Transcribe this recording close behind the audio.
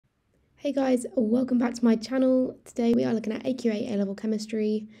Hey guys, welcome back to my channel. Today we are looking at AQA A-Level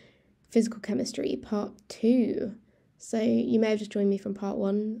Chemistry, Physical Chemistry Part 2. So you may have just joined me from Part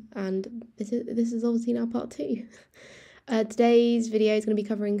 1 and this is obviously now Part 2. Today's video is going to be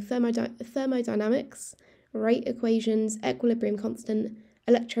covering thermodynamics, rate equations, equilibrium constant,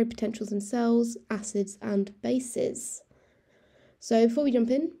 electrode potentials in cells, acids and bases. So before we jump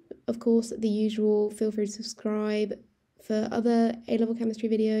in, of course, the usual, feel free to subscribe for other A-Level Chemistry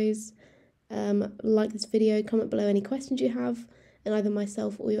videos. Like this video, comment below any questions you have, and either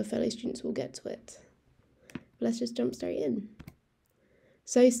myself or your fellow students will get to it. Let's just jump straight in.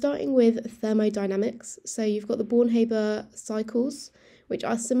 So starting with thermodynamics, so you've got the Born-Haber cycles, which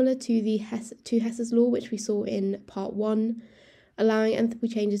are similar to Hess's law, which we saw in part 1, allowing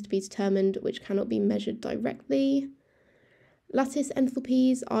enthalpy changes to be determined which cannot be measured directly. Lattice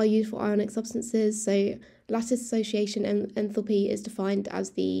enthalpies are used for ionic substances, so lattice association enthalpy is defined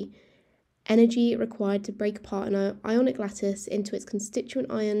as the energy required to break apart an ionic lattice into its constituent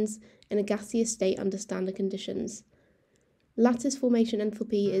ions in a gaseous state under standard conditions. Lattice formation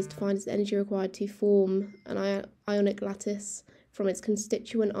enthalpy is defined as the energy required to form an ionic lattice from its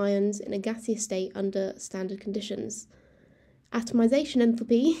constituent ions in a gaseous state under standard conditions. Atomization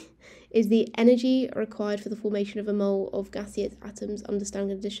enthalpy is the energy required for the formation of a mole of gaseous atoms under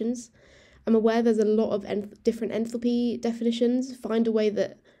standard conditions. I'm aware there's a lot of different enthalpy definitions. Find a way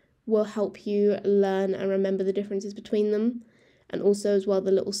that will help you learn and remember the differences between them, and also as well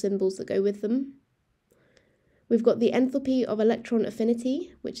the little symbols that go with them. We've got the enthalpy of electron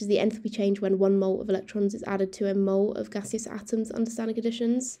affinity, which is the enthalpy change when 1 mole of electrons is added to a mole of gaseous atoms under standard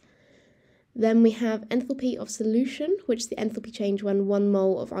conditions. Then we have enthalpy of solution, which is the enthalpy change when 1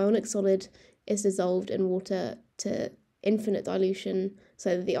 mole of ionic solid is dissolved in water to infinite dilution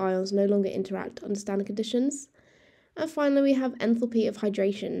so that the ions no longer interact under standard conditions. And finally, we have enthalpy of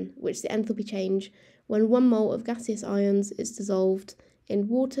hydration, which is the enthalpy change when 1 mole of gaseous ions is dissolved in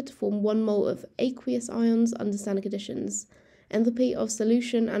water to form 1 mole of aqueous ions under standard conditions. Enthalpy of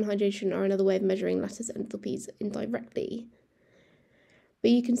solution and hydration are another way of measuring lattice enthalpies indirectly.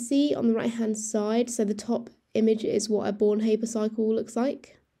 But you can see on the right-hand side, so the top image is what a Born-Haber cycle looks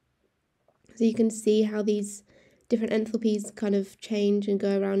like. So you can see how these different enthalpies kind of change and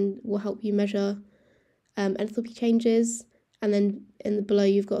go around, will help you measure enthalpy changes, and then below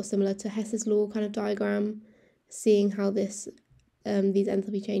you've got similar to Hess's law kind of diagram, seeing how these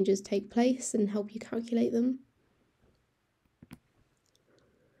enthalpy changes take place and help you calculate them.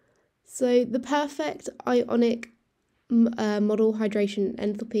 So the perfect ionic model hydration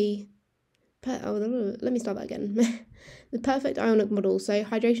enthalpy. Let me start that again. The perfect ionic model. So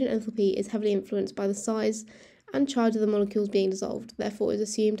hydration enthalpy is heavily influenced by the size and charge of the molecules being dissolved. Therefore, it is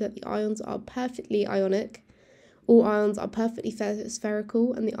assumed that the ions are perfectly ionic. All ions are perfectly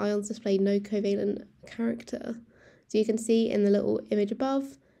spherical, and the ions display no covalent character. So you can see in the little image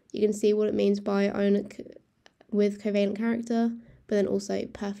above, you can see what it means by ionic with covalent character, but then also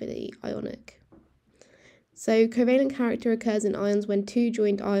perfectly ionic. So covalent character occurs in ions when 2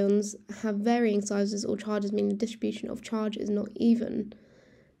 joined ions have varying sizes or charges, meaning the distribution of charge is not even.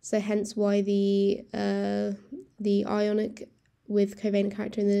 So hence why the ionic with covalent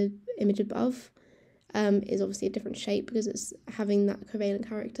character in the image above is obviously a different shape because it's having that covalent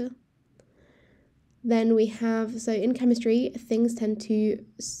character. Then we have, so in chemistry, things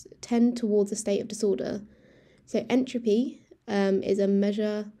tend towards a state of disorder. So entropy is a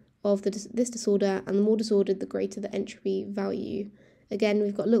measure of this disorder, and the more disordered, the greater the entropy value. Again,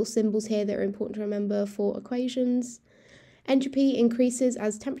 we've got little symbols here that are important to remember for equations. Entropy increases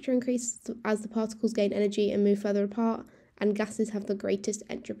as temperature increases, as the particles gain energy and move further apart, and gases have the greatest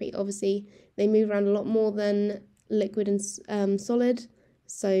entropy. Obviously, they move around a lot more than liquid and solid,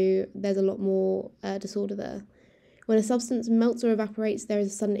 so there's a lot more disorder there. When a substance melts or evaporates, there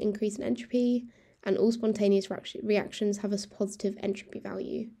is a sudden increase in entropy, and all spontaneous reactions have a positive entropy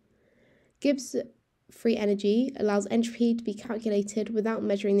value. Gibbs free energy allows entropy to be calculated without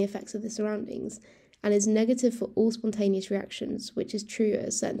measuring the effects of the surroundings, and is negative for all spontaneous reactions, which is true at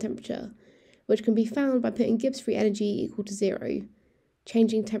a certain temperature, which can be found by putting Gibbs free energy equal to 0.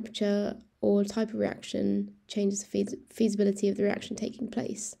 Changing temperature or type of reaction changes the feasibility of the reaction taking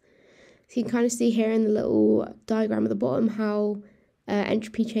place. So you can kind of see here in the little diagram at the bottom how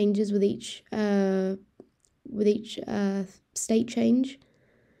entropy changes with each state change.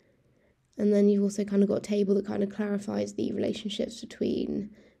 And then you've also kind of got a table that kind of clarifies the relationships between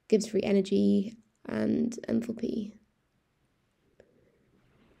Gibbs free energy and enthalpy.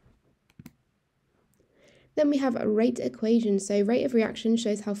 Then we have a rate equation. So rate of reaction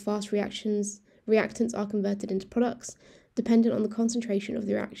shows how fast reactants are converted into products. dependent on the concentration of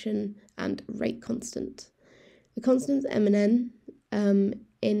the reaction and rate constant. The constants M and N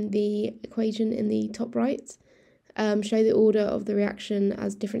in the equation in the top right show the order of the reaction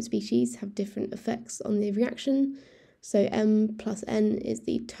as different species have different effects on the reaction. So M plus N is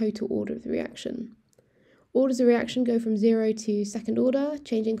the total order of the reaction. Orders of reaction go from 0 to second order.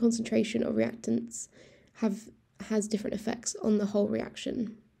 Changing concentration of reactants has different effects on the whole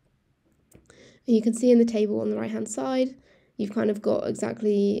reaction. And you can see in the table on the right hand side, you've kind of got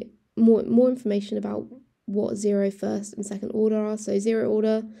exactly more information about what 0, first and second order are. So 0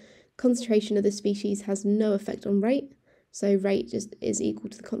 order, concentration of the species has no effect on rate. So rate just is equal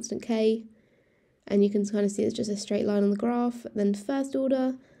to the constant K. And you can kind of see it's just a straight line on the graph. Then first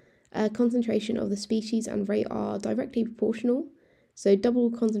order, concentration of the species and rate are directly proportional. So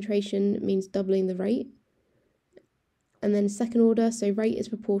double concentration means doubling the rate. And then second order, so rate is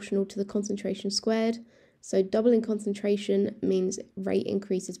proportional to the concentration squared. So doubling concentration means rate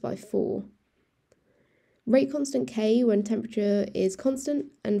increases by 4. Rate constant K when temperature is constant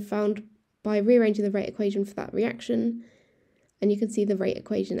and found by rearranging the rate equation for that reaction. And you can see the rate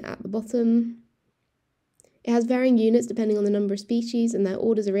equation at the bottom. It has varying units depending on the number of species and their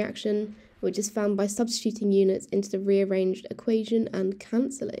orders of reaction, which is found by substituting units into the rearranged equation and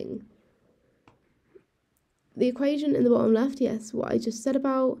cancelling. The equation in the bottom left, yes, what I just said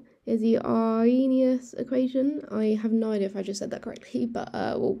about is the Arrhenius equation. I have no idea if I just said that correctly, but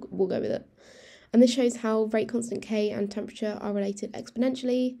we'll go with it. And this shows how rate constant K and temperature are related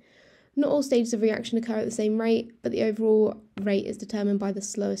exponentially. Not all stages of reaction occur at the same rate, but the overall rate is determined by the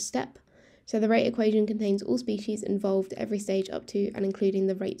slowest step. So the rate equation contains all species involved at every stage up to and including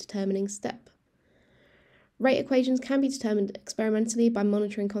the rate determining step. Rate equations can be determined experimentally by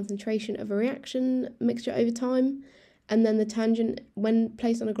monitoring concentration of a reaction mixture over time, and then the tangent, when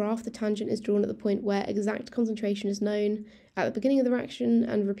placed on a graph, the tangent is drawn at the point where exact concentration is known at the beginning of the reaction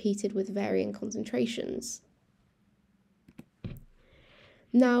and repeated with varying concentrations.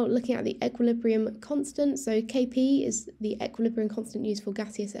 Now looking at the equilibrium constant, so Kp is the equilibrium constant used for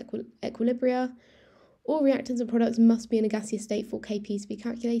gaseous equilibria. All reactants and products must be in a gaseous state for Kp to be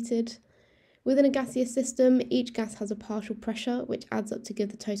calculated. Within a gaseous system, each gas has a partial pressure, which adds up to give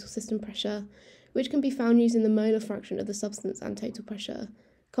the total system pressure, which can be found using the molar fraction of the substance and total pressure,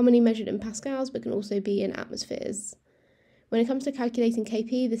 commonly measured in pascals but can also be in atmospheres. When it comes to calculating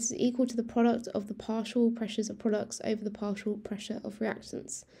Kp, this is equal to the product of the partial pressures of products over the partial pressure of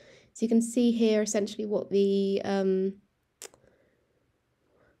reactants. So you can see here essentially what the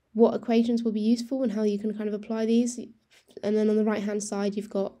what equations will be useful and how you can kind of apply these. And then on the right hand side, you've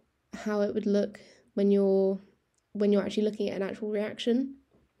got how it would look when you're actually looking at an actual reaction,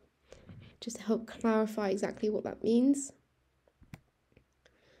 just to help clarify exactly what that means.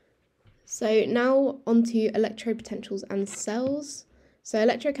 So now onto electrode potentials and cells. So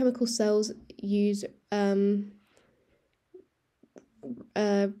electrochemical cells use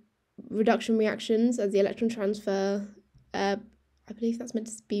reduction reactions as the electron transfer. I believe that's meant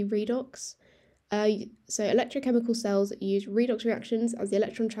to be redox. So electrochemical cells use redox reactions as the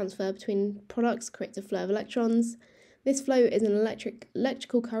electron transfer between products creates a flow of electrons. This flow is an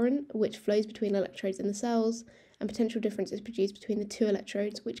electrical current which flows between electrodes in the cells, and potential difference is produced between the two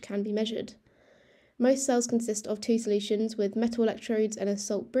electrodes, which can be measured. Most cells consist of two solutions with metal electrodes and a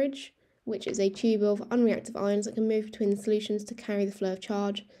salt bridge, which is a tube of unreactive ions that can move between the solutions to carry the flow of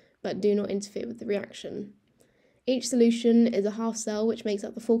charge, but do not interfere with the reaction. Each solution is a half cell which makes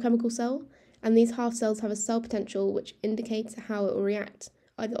up the full chemical cell, and these half cells have a cell potential which indicates how it will react,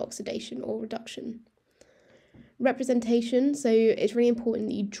 either oxidation or reduction. Representation, so it's really important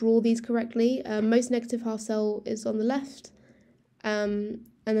that you draw these correctly. Most negative half cell is on the left, and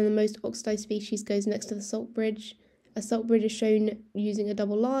then the most oxidized species goes next to the salt bridge. A salt bridge is shown using a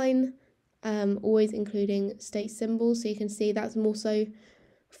double line, always including state symbols, so you can see that's more so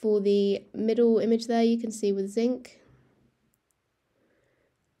for the middle image there, you can see with zinc.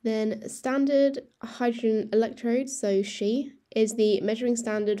 Then standard hydrogen electrode, so She, is the measuring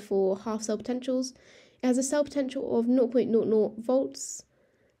standard for half cell potentials. It has a cell potential of 0.00 volts,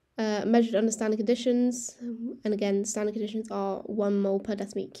 measured under standard conditions, and again, standard conditions are 1 mole per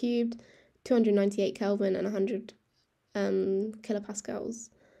decimeter cubed, 298 Kelvin, and 100 kilopascals.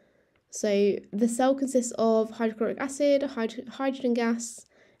 So the cell consists of hydrochloric acid, hydrogen gas,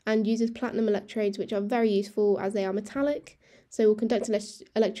 and uses platinum electrodes, which are very useful as they are metallic, so will conduct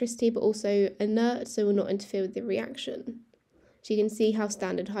electricity but also inert, so will not interfere with the reaction. So you can see how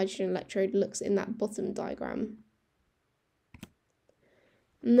standard hydrogen electrode looks in that bottom diagram.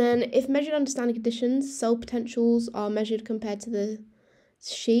 And then if measured under standard conditions, cell potentials are measured compared to the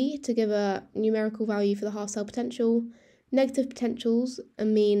She to give a numerical value for the half cell potential. Negative potentials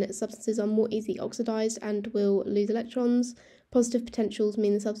mean substances are more easily oxidized and will lose electrons. Positive potentials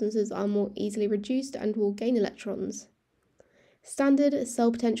mean the substances are more easily reduced and will gain electrons. Standard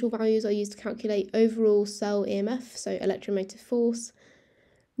cell potential values are used to calculate overall cell EMF, so electromotive force,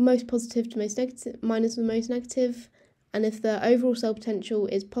 most positive to most negative minus the most negative, and if the overall cell potential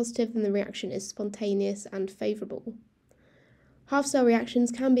is positive, then the reaction is spontaneous and favourable. Half-cell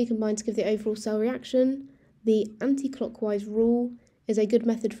reactions can be combined to give the overall cell reaction. The anti-clockwise rule is a good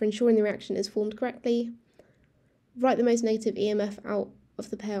method for ensuring the reaction is formed correctly. Write the most negative EMF out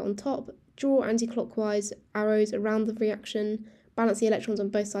of the pair on top, draw anti-clockwise arrows around the reaction, balance the electrons on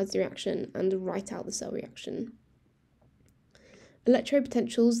both sides of the reaction, and write out the cell reaction. Electrode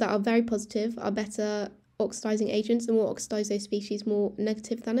potentials that are very positive are better oxidizing agents. The more oxidized those species, more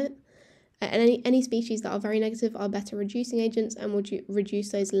negative than it. And any species that are very negative are better reducing agents and will reduce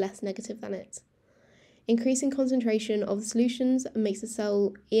those less negative than it. Increasing concentration of the solutions makes the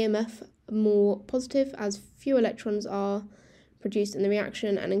cell EMF more positive as fewer electrons are produced in the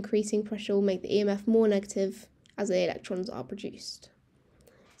reaction, and increasing pressure will make the EMF more negative as the electrons are produced.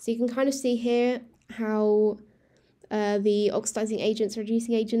 So you can kind of see here how the oxidizing agents,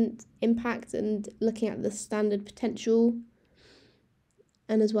 reducing agent impact, and looking at the standard potential,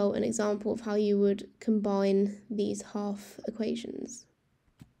 and as well an example of how you would combine these half equations.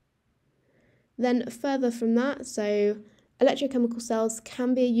 Then further from that, so electrochemical cells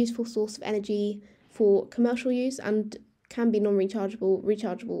can be a useful source of energy for commercial use and can be non-rechargeable,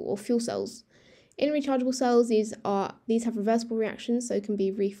 rechargeable, or fuel cells. In rechargeable cells, these have reversible reactions, so can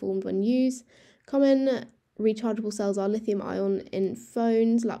be reformed when used. Common rechargeable cells are lithium-ion in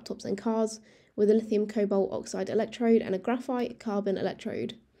phones, laptops, and cars, with a lithium cobalt oxide electrode and a graphite carbon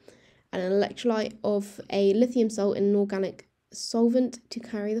electrode, and an electrolyte of a lithium salt in an organic solvent to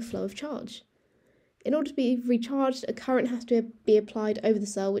carry the flow of charge. In order to be recharged, a current has to be applied over the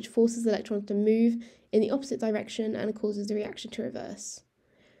cell, which forces the electrons to move in the opposite direction and causes the reaction to reverse.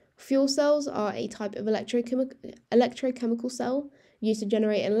 Fuel cells are a type of electrochemical cell used to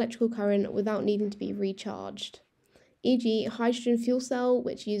generate an electrical current without needing to be recharged, e.g. a hydrogen fuel cell,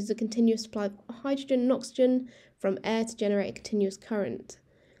 which uses a continuous supply of hydrogen and oxygen from air to generate a continuous current.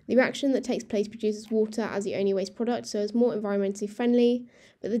 The reaction that takes place produces water as the only waste product, so it's more environmentally friendly,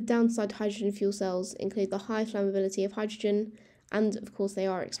 but the downside to hydrogen fuel cells include the high flammability of hydrogen, and of course they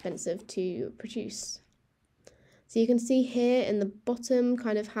are expensive to produce. So you can see here in the bottom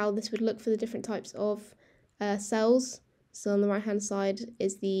kind of how this would look for the different types of cells. So on the right hand side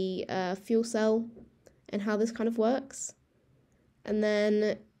is the fuel cell and how this kind of works. And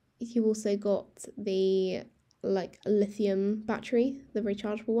then you also got the lithium battery, the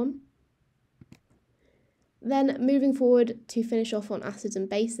rechargeable one. Then moving forward to finish off on acids and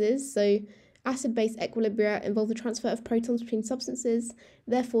bases. So acid-base equilibria involve the transfer of protons between substances.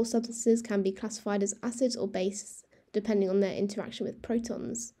 Therefore, substances can be classified as acids or bases depending on their interaction with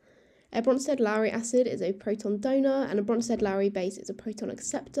protons. A Bronsted-Lowry acid is a proton donor, and a Bronsted-Lowry base is a proton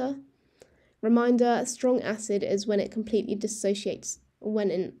acceptor. Reminder: a strong acid is when it completely dissociates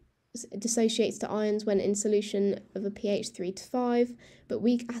to ions when in solution of a pH 3 to 5, but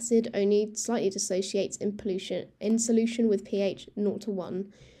weak acid only slightly dissociates in solution with pH 0 to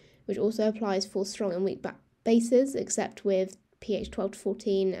 1, which also applies for strong and weak bases, except with pH 12 to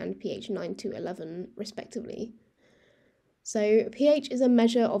 14 and pH 9 to 11, respectively. So pH is a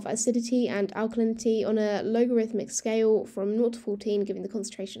measure of acidity and alkalinity on a logarithmic scale from 0 to 14, giving the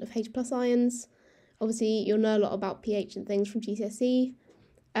concentration of H+ ions. Obviously, you'll know a lot about pH and things from GCSE.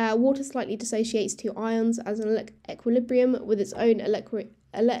 Water slightly dissociates to ions as an equilibrium with its own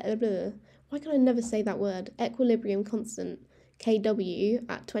equilibrium constant, Kw,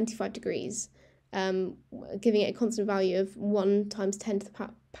 at 25 degrees, giving it a constant value of 1 times 10 to the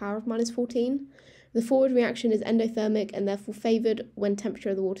power of minus 14. The forward reaction is endothermic and therefore favoured when temperature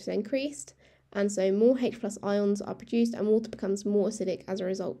of the water is increased, and so more H+ ions are produced and water becomes more acidic as a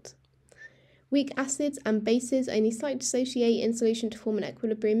result. Weak acids and bases only slightly dissociate in solution to form an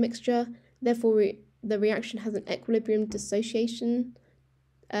equilibrium mixture, therefore the reaction has an equilibrium dissociation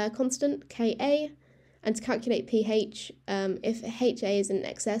constant, Ka, and to calculate pH, if Ha is in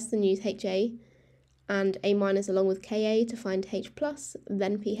excess, then use Ha and A- along with Ka to find H+,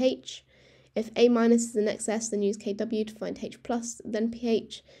 then pH. If A- is in excess, then use Kw to find H+, then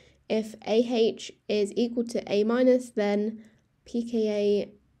pH. If AH is equal to A-, then pKa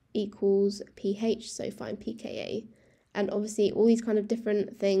equals pH, so find pKa. And obviously all these kind of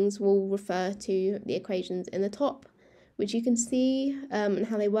different things will refer to the equations in the top, which you can see and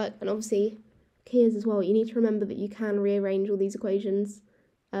how they work. And obviously here as well, you need to remember that you can rearrange all these equations.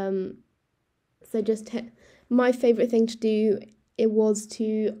 So just My favourite thing to do, it was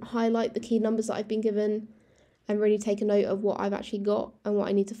to highlight the key numbers that I've been given and really take a note of what I've actually got and what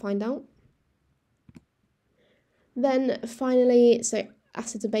I need to find out. Then finally, so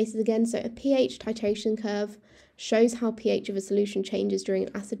acids and bases again, so a pH titration curve shows how pH of a solution changes during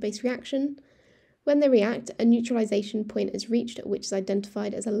an acid-base reaction. When they react, a neutralization point is reached, which is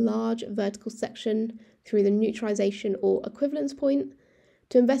identified as a large vertical section through the neutralization or equivalence point.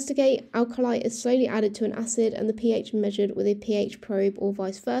 To investigate, alkali is slowly added to an acid and the pH measured with a pH probe or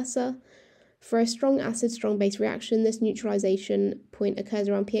vice versa. For a strong acid, strong base reaction, this neutralization point occurs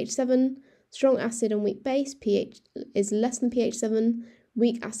around pH 7. Strong acid and weak base, pH is less than pH 7.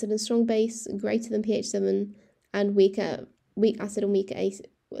 Weak acid and strong base, greater than pH 7. And weak acid and weak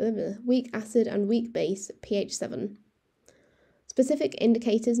base, pH 7. Specific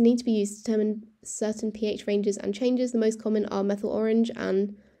indicators need to be used to determine certain pH ranges and changes. The most common are methyl orange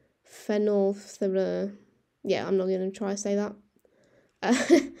and phenolphthalein. Yeah, I'm not going to try to say that.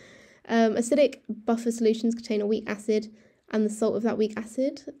 Acidic buffer solutions contain a weak acid and the salt of that weak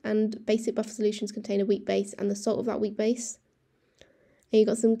acid, and basic buffer solutions contain a weak base and the salt of that weak base. And you've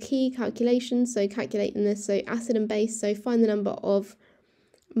got some key calculations, so calculating this, so acid and base, so find the number of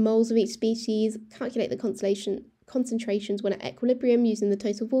moles of each species, calculate the concentrations when at equilibrium using the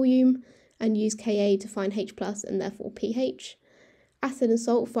total volume, and use Ka to find H plus and therefore pH. Acid and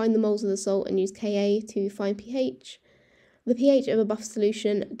salt, find the moles of the salt and use Ka to find pH. The pH of a buffer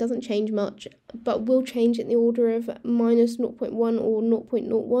solution doesn't change much, but will change in the order of minus 0.1 or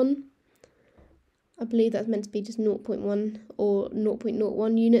 0.01. I believe that's meant to be just 0.1 or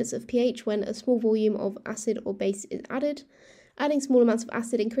 0.01 units of pH when a small volume of acid or base is added. Adding small amounts of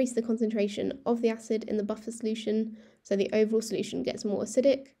acid increases the concentration of the acid in the buffer solution, so the overall solution gets more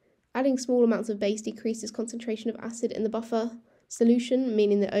acidic. Adding small amounts of base decreases concentration of acid in the buffer solution,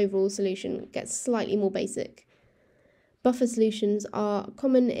 meaning the overall solution gets slightly more basic. Buffer solutions are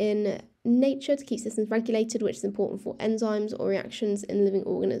common in nature to keep systems regulated, which is important for enzymes or reactions in living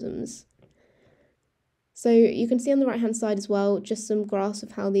organisms. So you can see on the right hand side as well just some graphs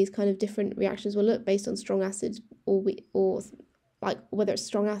of how these kind of different reactions will look based on strong acid or like whether it's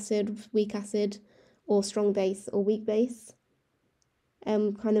strong acid, weak acid, or strong base or weak base.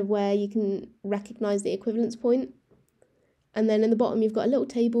 Kind of where you can recognise the equivalence point. And then in the bottom you've got a little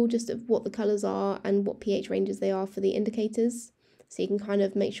table just of what the colours are and what pH ranges they are for the indicators. So you can kind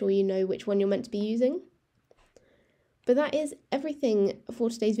of make sure you know which one you're meant to be using. But that is everything for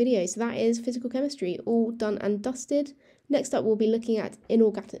today's video. So that is physical chemistry, all done and dusted. Next up we'll be looking at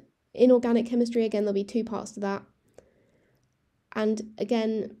inorganic chemistry. Again, there'll be 2 parts to that. And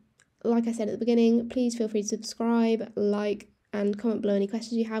again, like I said at the beginning, please feel free to subscribe, like, and comment below any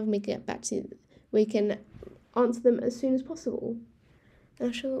questions you have, and we can answer them as soon as possible. And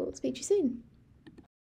I shall speak to you soon.